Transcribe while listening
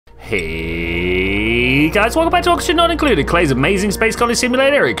Hey guys, welcome back to Oxygen Not Included, Klei's amazing space colony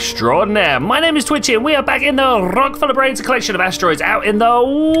simulator extraordinaire. My name is Twitchi and we are back in the rock full of brains, a collection of asteroids out in the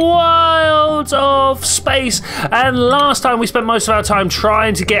wilds of space. And last time we spent most of our time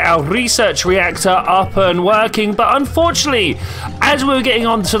trying to get our research reactor up and working, but unfortunately, as we were getting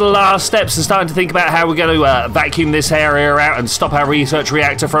on to the last steps and starting to think about how we're going to vacuum this area out and stop our research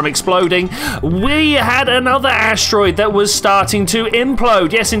reactor from exploding, we had another asteroid that was starting to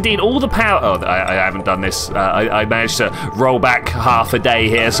implode. Yes, indeed, all the power... Oh, I haven't done this. I managed to roll back half a day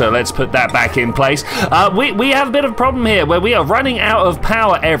here, so let's put that back in place. We have a bit of a problem here where we are running out of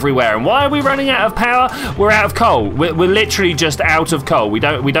power everywhere. And why are we running out of power? We're out of coal. We're literally just out of coal. We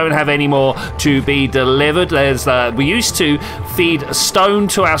don't have any more to be delivered. We used to feed stone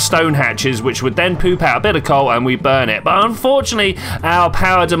to our stone hatches, which would then poop out a bit of coal and we burn it. But unfortunately, our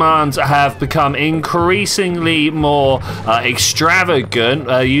power demands have become increasingly more extravagant.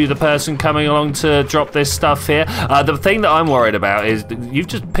 You the person coming along to drop this stuff here. The thing that I'm worried about is you've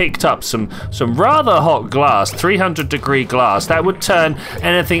just picked up some rather hot glass, 300-degree glass that would turn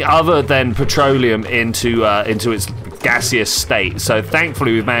anything other than petroleum into its gaseous state. So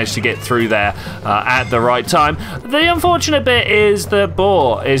thankfully we've managed to get through there at the right time. The unfortunate bit is the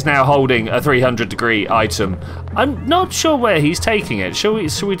boar is now holding a 300-degree item. I'm not sure where he's taking it. Shall we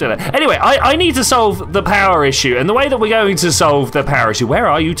do that? Anyway, I need to solve the power issue, and the way that we're going to solve the power issue, where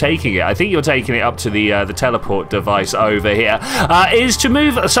are you taking it? I think you're taking it up to the teleport device over here, is to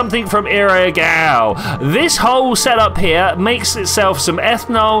move something from Emergancy. This whole setup here makes itself some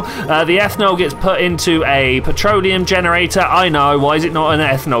ethanol. The ethanol gets put into a petroleum generator. I know, why is it not an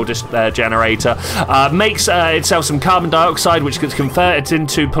ethanol generator? Makes itself some carbon dioxide, which gets converted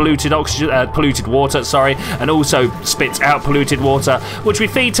into polluted water, sorry, and also spits out polluted water, which we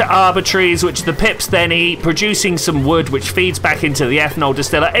feed to arbitraries, which the pips then eat, producing some wood, which feeds back into the ethanol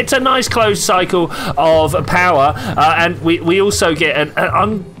distiller. It's a nice closed cycle of power, and we also get an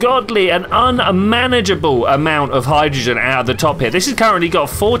ungodly and unmanageable amount of hydrogen out of the top here. This has currently got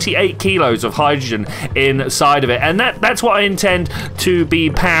 48 kilos of hydrogen inside of it, and that's what I intend to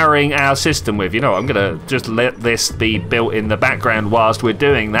be powering our system with. You know, I'm gonna just let this be built in the background whilst we're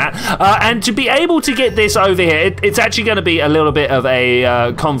doing that, and to be able to get this over here, it's actually going to be a little bit of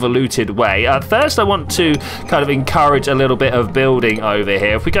a convoluted way. First, I want to kind of encourage a little bit of building over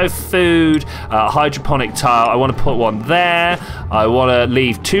here. If we go food, hydroponic tile, I want to put one there. I want to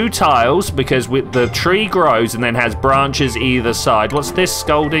leave 2 tiles because the tree grows and then has branches either side. What's this,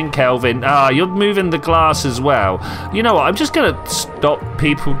 Scolding Kelvin? You're moving the glass as well. You know what? I'm just going to stop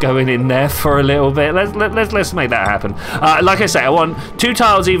people going in there for a little bit. Let's make that happen. Like I say, I want 2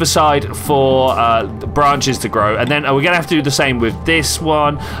 tiles either side for branches to grow, and then we're gonna have to do the same with this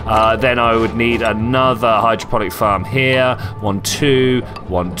one. Then I would need another hydroponic farm here. 1, 2,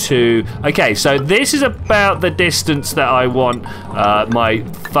 1, 2. Okay, so this is about the distance that I want my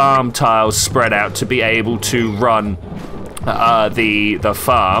farm tiles spread out to be able to run the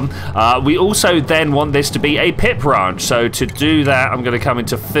farm. We also then want this to be a pip ranch, so to do that I'm going to come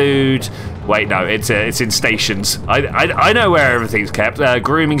into food. Wait, no, it's in stations. I know where everything's kept.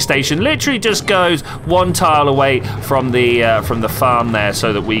 Grooming station literally just goes 1 tile away from the farm there,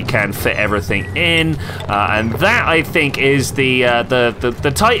 so that we can fit everything in. And that, I think, is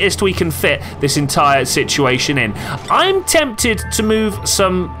the tightest we can fit this entire situation in. I'm tempted to move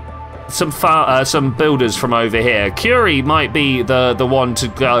some builders from over here. Curie might be the one to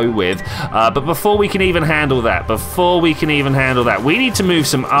go with, but before we can even handle that, we need to move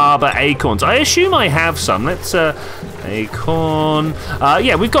some arbor acorns. I assume I have some. Let's acorn.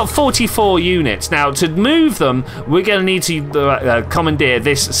 Yeah, we've got 44 units. Now, to move them, we're going to need to commandeer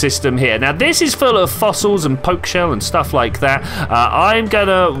this system here. Now, this is full of fossils and poke shell and stuff like that. I'm going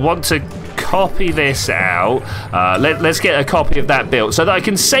to want to copy this out. Let's get a copy of that built so that I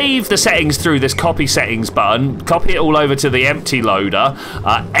can save the settings through this copy settings button, copy it all over to the empty loader,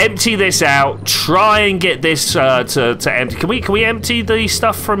 empty this out, try and get this to empty. Can we empty the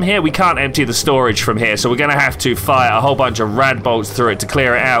stuff from here? We can't empty the storage from here, so we're going to have to fire a whole bunch of rad bolts through it to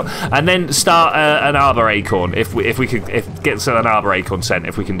clear it out, and then start an arbor acorn if we could get an arbor acorn sent,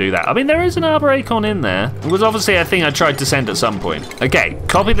 if we can do that. I mean, there is an arbor acorn in there. It was obviously a thing I tried to send at some point. Okay,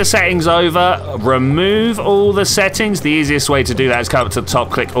 copy the settings over, remove all the settings. The easiest way to do that is come up to the top,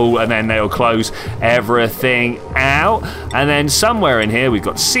 click all, and then it'll close everything out. And then somewhere in here we've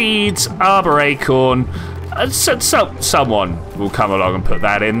got seeds, arbor acorn. Someone will come along and put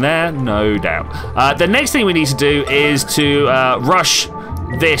that in there, no doubt. The next thing we need to do is to rush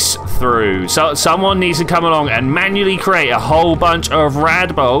this through. So someone needs to come along and manually create a whole bunch of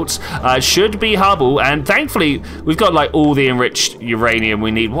rad bolts. Should be Hubble, and thankfully we've got like all the enriched uranium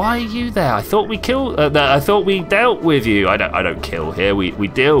we need. Why are you there? I thought we killed. I thought we dealt with you. I don't kill here. We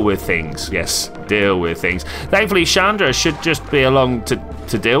deal with things. Yes, deal with things. Thankfully, Chandra should just be along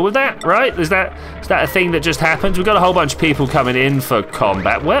to deal with that, right? Is that a thing that just happens? We've got a whole bunch of people coming in for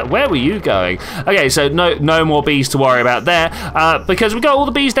combat. Where were you going? Okay, so no more bees to worry about there, because we've got all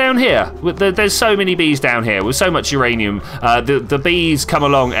the bees down here. There's so many bees down here with so much uranium. The bees come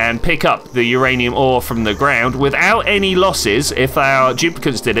along and pick up the uranium ore from the ground without any losses. If our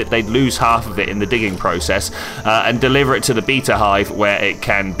duplicants did it, they'd lose half of it in the digging process, and deliver it to the beta hive where it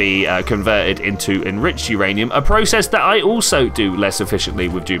can be converted into enriched uranium, a process that I also do less efficiently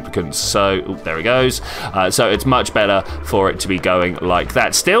with duplicants. So there we go. So it's much better for it to be going like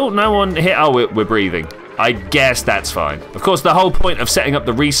that. Still, no one here. Oh, we're breathing. I guess that's fine. Of course, the whole point of setting up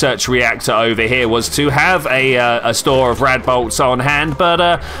the research reactor over here was to have a store of rad bolts on hand,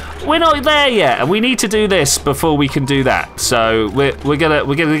 but we're not there yet, and we need to do this before we can do that. So we're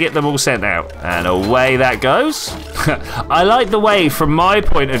gonna get them all sent out, and away that goes. I like the way, from my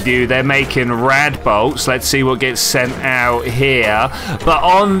point of view, they're making rad bolts. Let's see what gets sent out here. But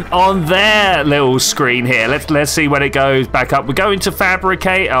on their little screen here, let's see when it goes back up. We're going to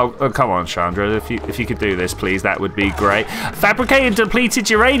fabricate. Oh come on, Chandra, if you could do this, please, that would be great. Fabricated depleted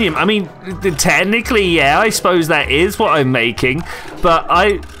uranium. I mean, technically, yeah, I suppose that is what I'm making, but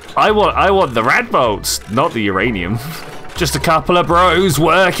I want the rad bolts, not the uranium. Just a couple of bros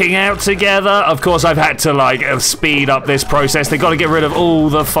working out together. Of course, I've had to like speed up this process. They've got to get rid of all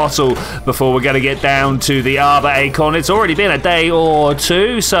the fossil before we're going to get down to the arbor acorn. It's already been a day or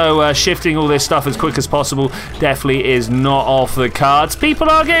two, so shifting all this stuff as quick as possible definitely is not off the cards.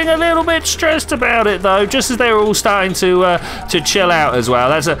 People are getting a little bit stressed about it though, just as they were all starting to chill out as well.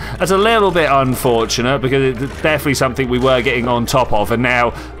 That's a little bit unfortunate, because it's definitely something we were getting on top of, and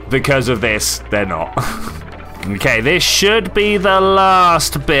now because of this, they're not. Okay, this should be the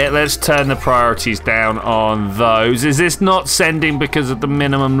last bit. Let's turn the priorities down on those. Is this not sending because of the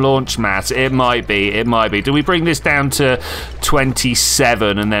minimum launch mass? It might be, it might be. Do we bring this down to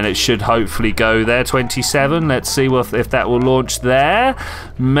 27 and then it should hopefully go there? 27, let's see if that will launch there.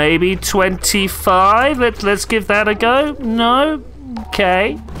 Maybe 25, let's give that a go. No?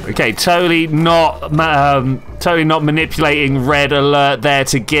 Okay, totally not manipulating red alert there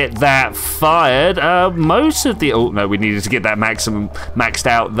to get that fired. Most of the, oh no, we needed to get that maxed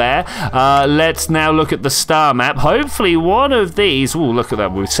out there. Let's now look at the star map. Hopefully one of these, oh look at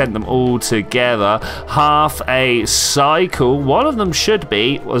that, we've sent them all together, half a cycle. One of them should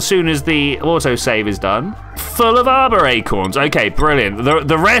be, as soon as the autosave is done, full of arbor acorns. Okay, brilliant.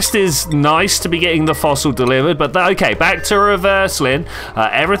 The rest is nice to be getting the fossil delivered, but okay, back to reversing.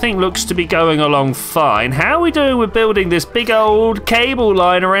 Everything looks to be going along fine. How are we doing with building this big old cable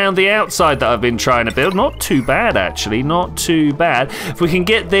line around the outside that I've been trying to build? Not too bad, actually, not too bad. If we can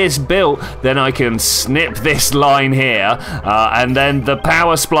get this built, then I can snip this line here, and then the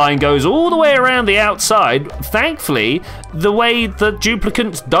power spline goes all the way around the outside. Thankfully, the way the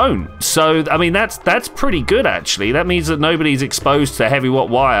duplicants don't. So, I mean, that's pretty good, actually. That means that nobody's exposed to heavy watt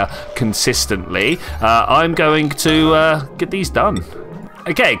wire consistently. I'm going to get these done.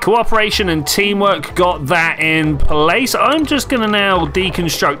 Okay, cooperation and teamwork, got that in place. I'm just gonna now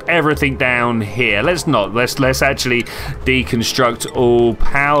deconstruct everything down here. Let's actually deconstruct all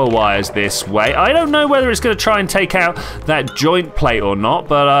power wires this way. I don't know whether it's gonna try and take out that joint plate or not,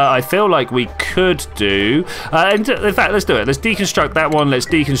 but I feel like we could do. In fact, let's do it. Let's deconstruct that one. Let's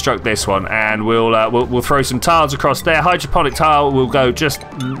deconstruct this one, and we'll throw some tiles across there. Hydroponic tile will go just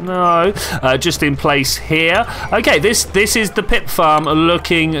in place here. Okay, this is the pip farm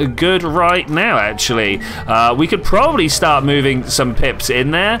looking good right now, actually. We could probably start moving some pips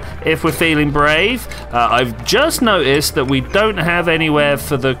in there if we're feeling brave. I've just noticed that we don't have anywhere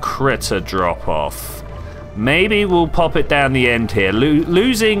for the critter drop off. Maybe we'll pop it down the end here.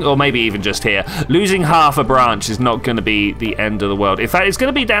 Losing, or maybe even just here, losing half a branch is not going to be the end of the world. In fact, it's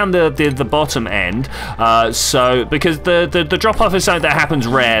going to be down the bottom end. So, because the drop-off is something that happens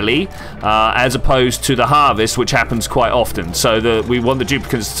rarely, as opposed to the harvest, which happens quite often. So we want the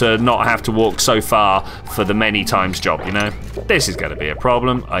duplicants to not have to walk so far for the many times job, you know? This is going to be a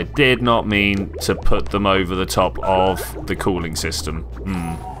problem. I did not mean to put them over the top of the cooling system.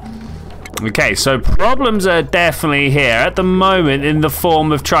 Okay, so problems are definitely here at the moment in the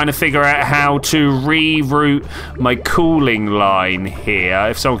form of trying to figure out how to reroute my cooling line here.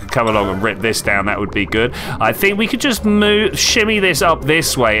 If someone could come along and rip this down, that would be good. I think we could just shimmy this up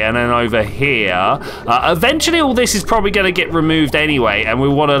this way and then over here. Eventually, all this is probably going to get removed anyway, and we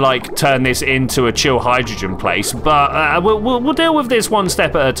want to like turn this into a chill hydrogen place. But we'll deal with this one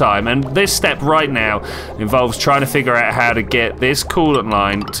step at a time. And this step right now involves trying to figure out how to get this coolant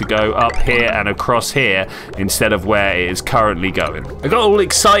line to go up here and across here instead of where it is currently going. I got all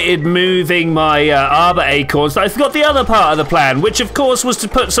excited moving my arbor acorns. I forgot the other part of the plan, which of course was to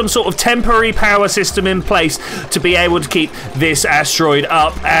put some sort of temporary power system in place to be able to keep this asteroid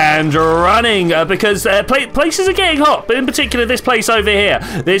up and running because places are getting hot, but in particular this place over here.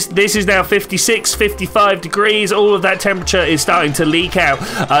 This is now 56, 55 degrees. All of that temperature is starting to leak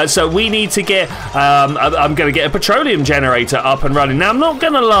out. So we need to get, I'm going to get a petroleum generator up and running. Now I'm not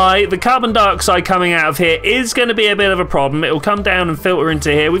going to lie, the carbon dioxide coming out of here is going to be a bit of a problem. It will come down and filter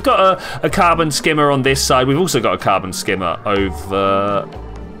into here. We've got a carbon skimmer on this side. We've also got a carbon skimmer over...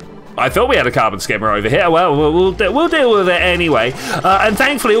 I thought we had a carbon skimmer over here. Well, we'll deal with it anyway. And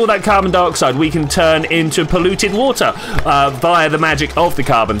thankfully, all that carbon dioxide we can turn into polluted water via the magic of the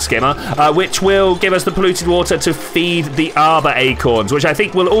carbon skimmer, which will give us the polluted water to feed the arbor acorns, which I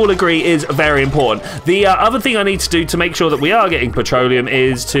think we'll all agree is very important. The other thing I need to do to make sure that we are getting petroleum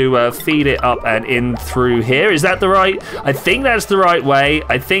is to feed it up and in through here. Is that the right? I think that's the right way.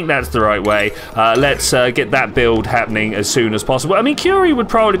 I think that's the right way. Let's get that build happening as soon as possible. I mean, Curie would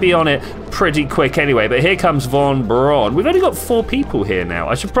probably be on it pretty quick anyway, but here comes Von Braun. We've only got 4 people here now.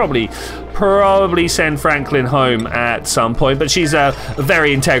 I should probably send Franklin home at some point, but she's a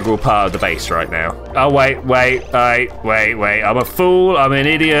very integral part of the base right now. Oh wait, I'm a fool, I'm an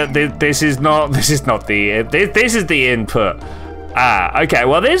idiot. This is the input. Okay,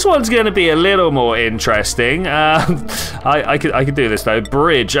 well this one's going to be a little more interesting. I could do this though.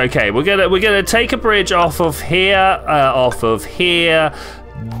 Bridge. Okay, we're gonna take a bridge off of here,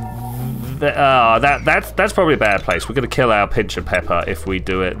 That's probably a bad place. We're going to kill our pinch of pepper if we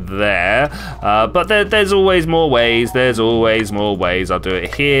do it there. But there's always more ways. There's always more ways. I'll do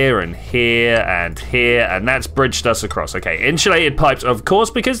it here and here and here, and that's bridged us across. Okay, insulated pipes, of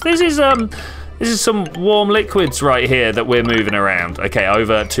course, because this is some warm liquids right here that we're moving around. Okay,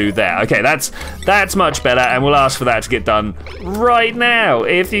 over to there. Okay, that's much better, and we'll ask for that to get done right now.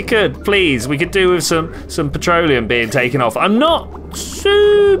 If you could, please. We could do with some petroleum being taken off. I'm not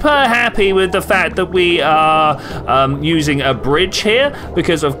super happy with the fact that we are using a bridge here,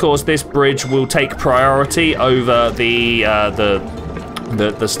 because of course this bridge will take priority over the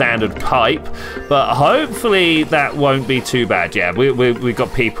standard pipe, but hopefully that won't be too bad. Yeah, we've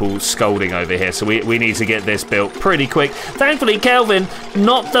got people scolding over here, so we need to get this built pretty quick. Thankfully, Kelvin,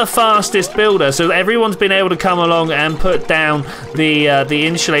 not the fastest builder, so everyone's been able to come along and put down the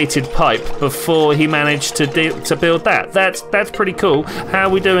insulated pipe before he managed to build that. That's pretty cool. How are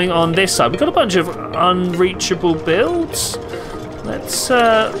we doing on this side? We've got a bunch of unreachable builds. Let's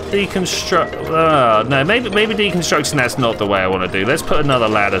deconstruct. No, maybe deconstructing, that's not the way I want to do. Let's put another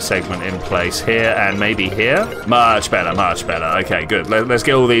ladder segment in place here and maybe here. Much better, much better. Okay, good. Let's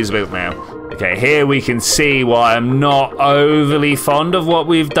get all these built now. Okay, here we can see why I'm not overly fond of what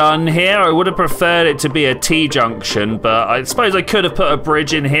we've done here. I would have preferred it to be a T-junction, but I suppose I could have put a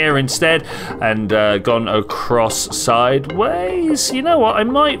bridge in here instead and gone across sideways. You know what? I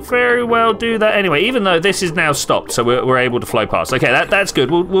might very well do that anyway, even though this is now stopped, so we're able to flow past. Okay, that's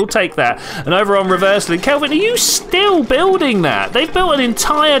good. We'll take that. And over on reversal, Kelvin, are you still building that? They've built an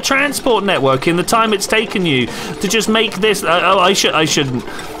entire transport network in the time it's taken you to just make this. I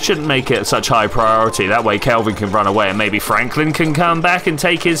shouldn't make it such high priority. That way Kelvin can run away and maybe Franklin can come back and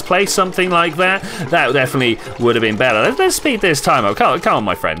take his place, something like that. That definitely would have been better. Let's speed this time up. Come on,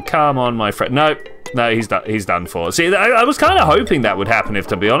 my friend. Come on, my friend. No, he's done for. See, I was kind of hoping that would happen, if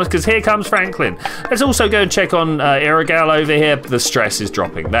to be honest, because here comes Franklin. Let's also go and check on Iragal over here. The stress is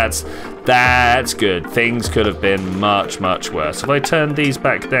dropping. That's good. Things could have been much, much worse. If I turn these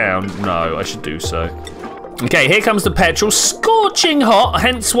back down, no, I should do so. Okay, here comes the petrol, scorching hot,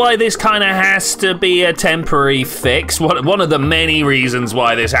 hence why this kind of has to be a temporary fix. One of the many reasons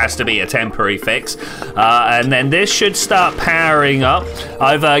why this has to be a temporary fix. And then this should start powering up.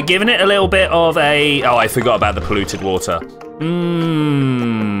 I've given it a little bit of a... Oh, I forgot about the polluted water.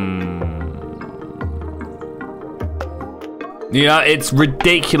 Yeah, it's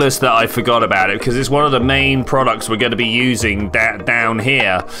ridiculous that I forgot about it, because it's one of the main products we're going to be using down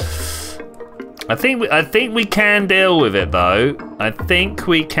here. I think we can deal with it though. I think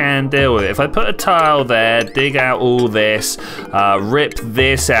we can deal with it. If I put a tile there, dig out all this, rip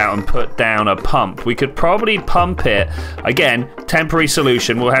this out and put down a pump, we could probably pump it, again, temporary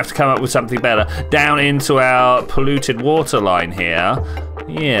solution, we'll have to come up with something better, down into our polluted water line here.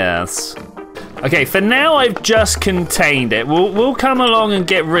 Yes. Okay, for now I've just contained it. We'll come along and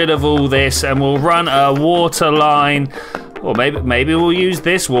get rid of all this and we'll run a water line. Or maybe we'll use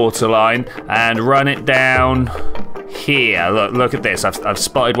this water line and run it down here. Look at this. I've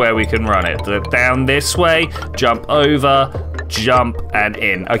spotted where we can run it. Down this way, jump over, jump and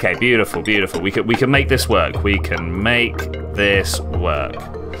in. Okay, beautiful, beautiful. We can make this work. We can make this work.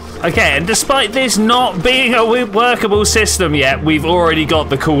 Okay, and despite this not being a workable system yet, we've already got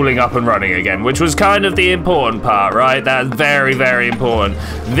the cooling up and running again, which was kind of the important part, right? That's very, very important.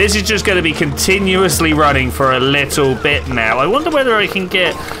 This is just going to be continuously running for a little bit now. I wonder whether I can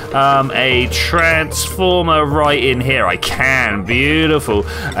get a transformer right in here. I can. Beautiful.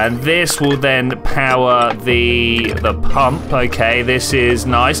 And this will then power the pump. Okay, this is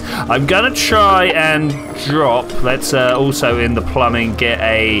nice. I'm going to try and drop. Let's also in the plumbing get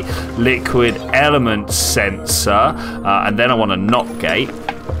a liquid element sensor, and then I want a knock gate.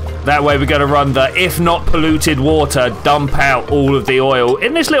 That way we're going to run the, if not polluted water, dump out all of the oil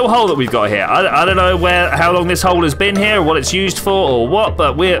in this little hole that we've got here. I don't know how long this hole has been here, or what it's used for, or what,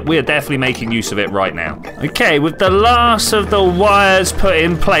 but we're definitely making use of it right now. Okay, with the last of the wires put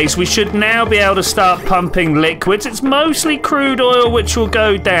in place, we should now be able to start pumping liquids. It's mostly crude oil, which will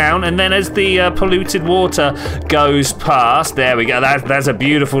go down, and then as the polluted water goes past, there we go. That's a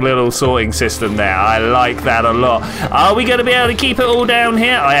beautiful little sorting system there. I like that a lot. Are we going to be able to keep it all down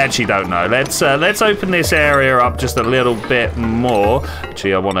here? I actually don't know. Let's open this area up just a little bit more.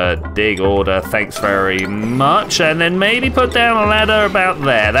 Actually, I want to dig order. Thanks very much, and then maybe put down a ladder about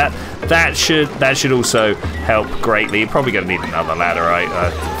there. That should also help greatly. You're probably going to need another ladder, I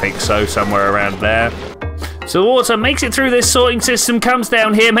think so, somewhere around there. So water makes it through this sorting system, comes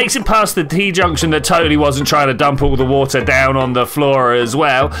down here, makes it past the T-junction that totally wasn't trying to dump all the water down on the floor as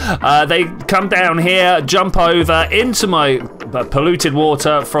well. They come down here, jump over into my polluted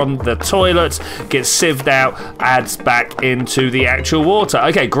water from the toilets, gets sieved out, adds back into the actual water.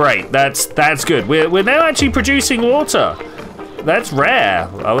 Okay, great. That's good. We're now actually producing water. That's rare.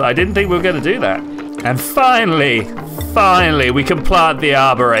 I didn't think we were going to do that. And finally, we can plant the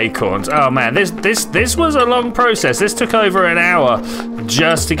arbor acorns. Oh man, this was a long process. This took over an hour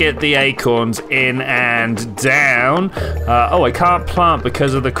just to get the acorns in and down. Oh, I can't plant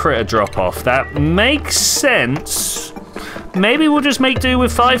because of the critter drop off. That makes sense. Maybe we'll just make do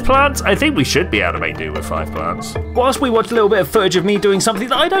with 5 plants? I think we should be able to make do with 5 plants. Whilst we watch a little bit of footage of me doing something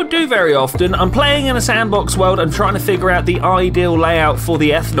that I don't do very often, I'm playing in a sandbox world and trying to figure out the ideal layout for the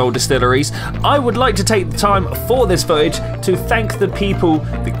ethanol distilleries. I would like to take the time for this footage to thank the people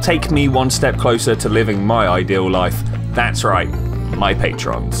that take me one step closer to living my ideal life. That's right, my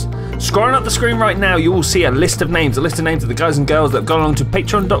patrons. Scrolling up the screen right now, you will see a list of names of the guys and girls that have gone along to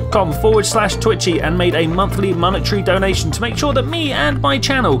patreon.com/Twitchi and made a monthly monetary donation to make sure that me and my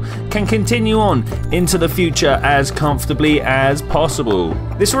channel can continue on into the future as comfortably as possible.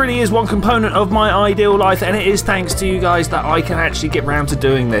 This really is one component of my ideal life, and it is thanks to you guys that I can actually get round to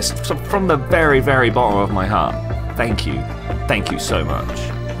doing this. So from the very, very bottom of my heart, thank you. Thank you so much.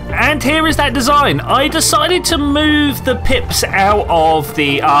 And here is that design. I decided to move the pips out of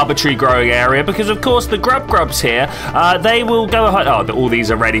the arbitrary growing area because, of course, the grubs here, they will go... Oh, all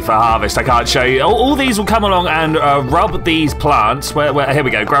these are ready for harvest. I can't show you. All these will come along and rub these plants. Here we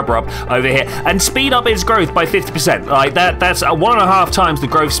go, grub over here, and speed up its growth by 50%. Like that's 1.5 times the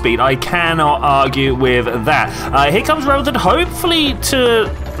growth speed. I cannot argue with that. Here comes Relden, hopefully to...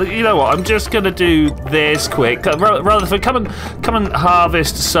 You know what? I'm just gonna do this quick. Rather for come and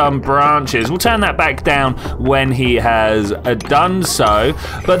harvest some branches. We'll turn that back down when he has done so.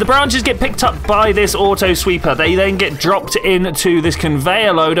 But the branches get picked up by this auto sweeper. They then get dropped into this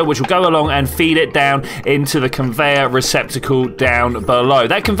conveyor loader, which will go along and feed it down into the conveyor receptacle down below.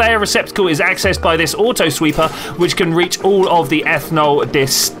 That conveyor receptacle is accessed by this auto sweeper, which can reach all of the ethanol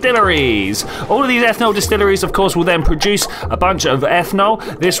distilleries. All of these ethanol distilleries, of course, will then produce a bunch of ethanol.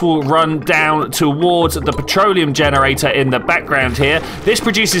 This will run down towards the petroleum generator in the background here. This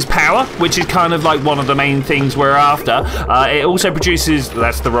produces power, which is kind of like one of the main things we're after. It also produces,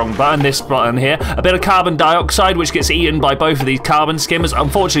 that's the wrong button, this button here, a bit of carbon dioxide, which gets eaten by both of these carbon skimmers.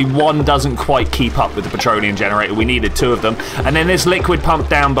 Unfortunately, one doesn't quite keep up with the petroleum generator. We needed 2 of them. And then this liquid pump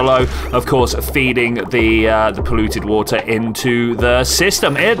down below, of course, feeding the polluted water into the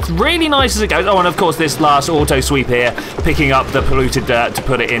system. It's really nice as it goes. Oh, and of course, this last auto sweep here, picking up the polluted dirt to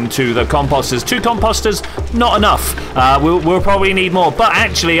put put it into the composters. 2 composters, not enough. We'll probably need more. But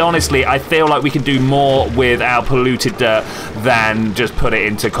actually, honestly, I feel like we can do more with our polluted dirt than just put it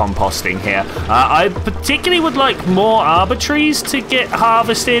into composting here. I particularly would like more arbor trees to get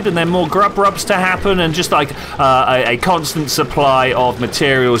harvested and then more grub rubs to happen and just like a constant supply of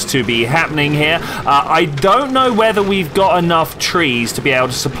materials to be happening here. I don't know whether we've got enough trees to be able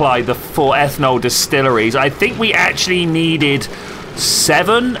to supply the 4 ethanol distilleries. I think we actually needed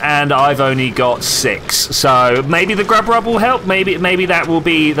 7 and I've only got 6, so maybe the grub rub will help. Maybe that will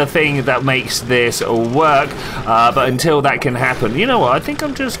be the thing that makes this work, but until that can happen, you know what, I think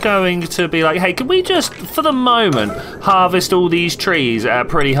I'm just going to be like, hey, can we just for the moment harvest all these trees at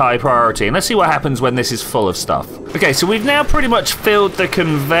pretty high priority, and let's see what happens when this is full of stuff. Okay, so we've now pretty much filled the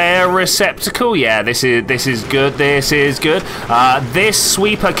conveyor receptacle. Yeah, this is good. This is good. This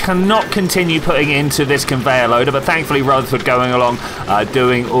sweeper cannot continue putting into this conveyor loader, but thankfully Rutherford going along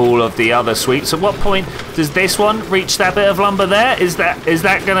doing all of the other sweeps. At what point does this one reach that bit of lumber there? Is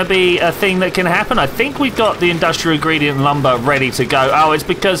that going to be a thing that can happen? I think we've got the industrial ingredient lumber ready to go. Oh, it's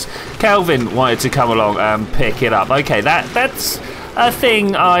because Kelvin wanted to come along and pick it up. Okay, that's a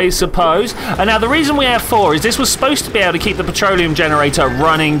thing, I suppose. And now the reason we have 4 is this was supposed to be able to keep the petroleum generator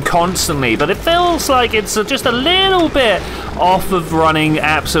running constantly, but it feels like it's just a little bit off of running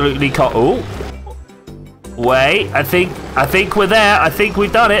absolutely wait, I think we're there. I think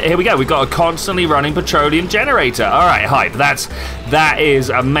we've done it. Here we go. We've got a constantly running petroleum generator. All right, hype. That is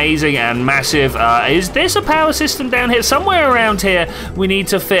amazing and massive. Is this a power system down here? Somewhere around here, we need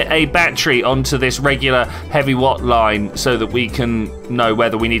to fit a battery onto this regular heavy watt line so that we can know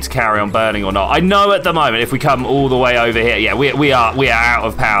whether we need to carry on burning or not. I know at the moment, if we come all the way over here, yeah, we are out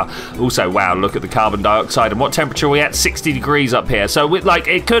of power. Also, wow, look at the carbon dioxide and what temperature are we at? 60 degrees up here. So like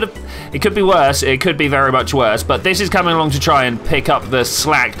it could be worse. It could be very much worse, but this is coming along to try and pick up the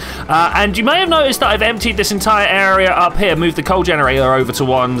slack. And you may have noticed that I've emptied this entire area up here, moved the coal generator over to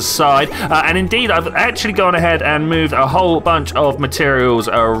one side, and indeed I've actually gone ahead and moved a whole bunch of materials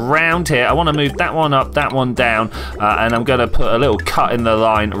around here. I want to move that one up, that one down, and I'm going to put a little cut in the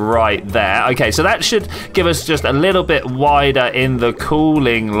line right there. Okay, so that should give us just a little bit wider in the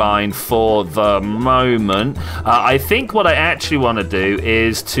cooling line for the moment. I think what I actually want to do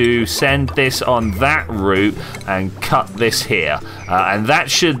is to send this on that route and cut this here, and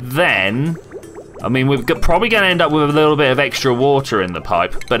that should then, I mean, we're probably going to end up with a little bit of extra water in the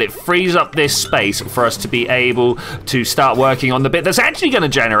pipe, but it frees up this space for us to be able to start working on the bit that's actually going to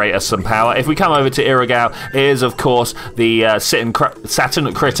generate us some power. If we come over to Irrigau, it is, of course, the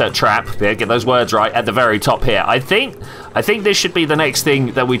Saturn critter trap. There, get those words right, at the very top here. I think this should be the next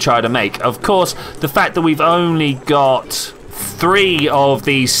thing that we try to make. Of course, the fact that we've only got 3 of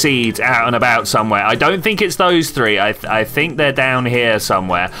these seeds out and about somewhere. I don't think it's those 3. I think they're down here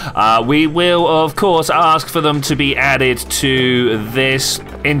somewhere. We will, of course, ask for them to be added to this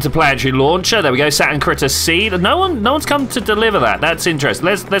interplanetary launcher. There we go, Saturn Critter seed. No one's come to deliver that. That's interesting.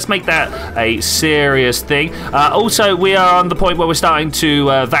 Let's make that a serious thing. Also, we are on the point where we're starting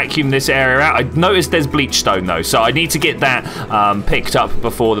to vacuum this area out. I noticed there's bleach stone though, so I need to get that picked up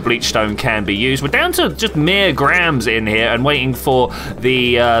before the bleach stone can be used. We're down to just mere grams in here and waiting for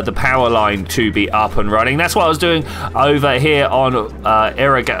the power line to be up and running. That's what I was doing over here on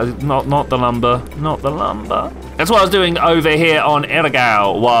not the lumber. That's what I was doing over here on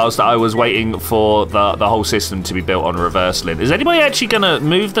Irrigau whilst I was waiting for the whole system to be built on reverse lid. Is anybody actually gonna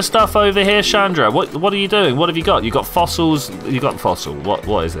move the stuff over here, Chandra? What are you doing? What have you got? You got fossils. You got fossil.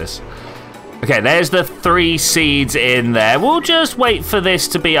 What is this? Okay, there's the 3 seeds in there. We'll just wait for this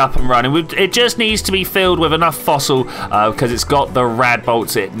to be up and running. It just needs to be filled with enough fossil because it's got the rad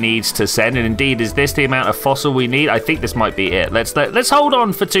bolts it needs to send. And indeed, is this the amount of fossil we need? I think this might be it. Let's hold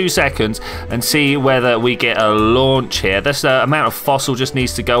on for 2 seconds and see whether we get a launch here. This amount of fossil just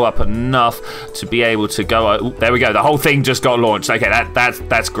needs to go up enough to be able to go. There we go. The whole thing just got launched. Okay,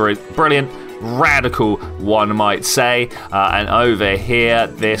 that's great. Brilliant. Radical, one might say. And over here,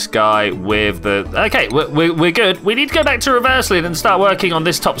 this guy with the... Okay, we're good. We need to go back to reverse lid and start working on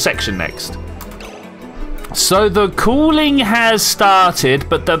this top section next. So the cooling has started,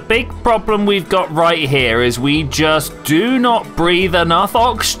 but the big problem we've got right here is we just do not breathe enough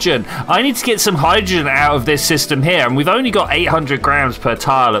oxygen. I need to get some hydrogen out of this system here, and we've only got 800 grams per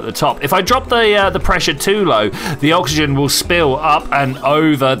tile at the top. If I drop the pressure too low, the oxygen will spill up and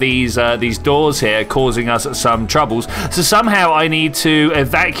over these doors here, causing us some troubles. So somehow I need to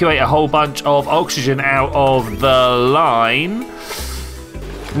evacuate a whole bunch of oxygen out of the line.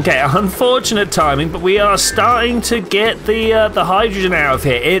 Okay, unfortunate timing, but we are starting to get the hydrogen out of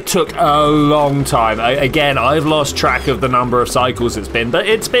here. It took a long time. Again, I've lost track of the number of cycles it's been, but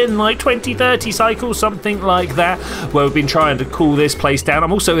it's been like 20, 30 cycles, something like that, where we've been trying to cool this place down.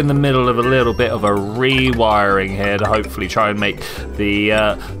 I'm also in the middle of a little bit of a rewiring here to hopefully try and make the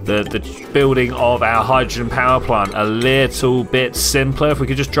building of our hydrogen power plant a little bit simpler. If we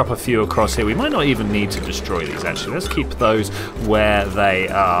could just drop a few across here, we might not even need to destroy these, actually. Let's keep those where they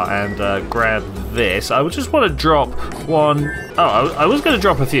are. And grab this. I would just want to drop one. Oh, I was going to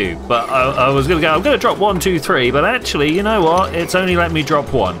drop a few, but I'm going to drop 1, 2, 3, but actually, you know what? It's only let me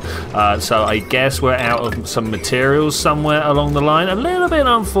drop one. So I guess we're out of some materials somewhere along the line. A little bit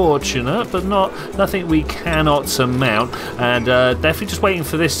unfortunate, but nothing we cannot surmount. And definitely just waiting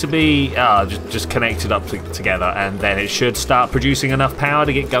for this to be just connected up together, and then it should start producing enough power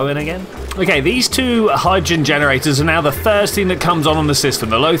to get going again. Okay, these two hydrogen generators are now the first thing that comes on the system.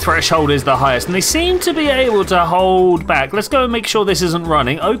 The low threshold is the highest, and they seem to be able to hold back. Let's go and make sure this isn't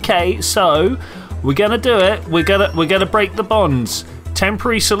running. Okay, so we're gonna do it. We're gonna break the bonds.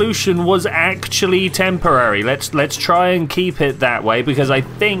 Temporary solution was actually temporary. Let's try and keep it that way, because I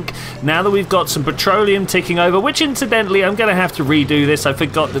think now that we've got some petroleum ticking over, which incidentally I'm gonna have to redo this. I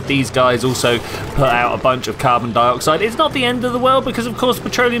forgot that these guys also put out a bunch of carbon dioxide. It's not the end of the world, because of course the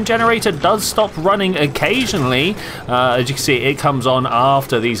petroleum generator does stop running occasionally. As you can see, it comes on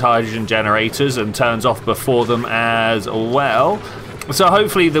after these hydrogen generators and turns off before them as well. So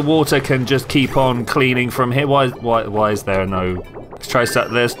hopefully the water can just keep on cleaning from here. Why is there no...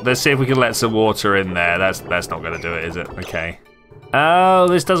 Let's see if we can let some water in there. That's not going to do it, is it? Okay. Oh,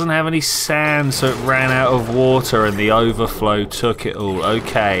 this doesn't have any sand, so it ran out of water and the overflow took it all.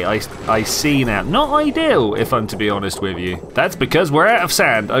 Okay, I see now. Not ideal, if I'm to be honest with you. That's because we're out of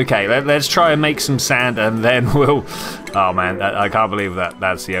sand. Okay, let's try and make some sand, and then we'll... Oh man, I can't believe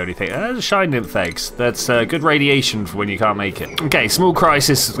that's the only thing. That's a shine nymph eggs. That's good radiation for when you can't make it. Okay, small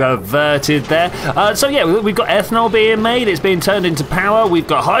crisis averted there. So yeah, we've got ethanol being made. It's being turned into power. We've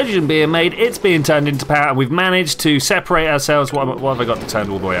got hydrogen being made. It's being turned into power. And we've managed to separate ourselves. What have I got to turn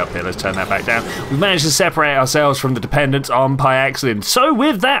all the way up here? Let's turn that back down. We've managed to separate ourselves from the dependence on Pyaxlin. So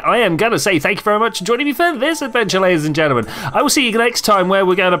with that, I am going to say thank you very much for joining me for this adventure, ladies and gentlemen. I will see you next time, where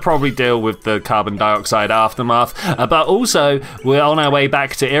we're going to probably deal with the carbon dioxide aftermath. But also, we're on our way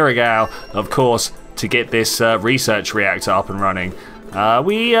back to Irigal, of course, to get this research reactor up and running.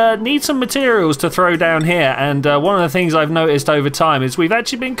 We need some materials to throw down here, and one of the things I've noticed over time is we've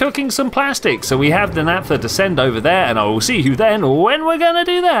actually been cooking some plastic, so we have the naphtha to send over there, and I will see you then when we're going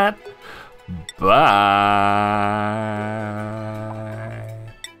to do that. Bye.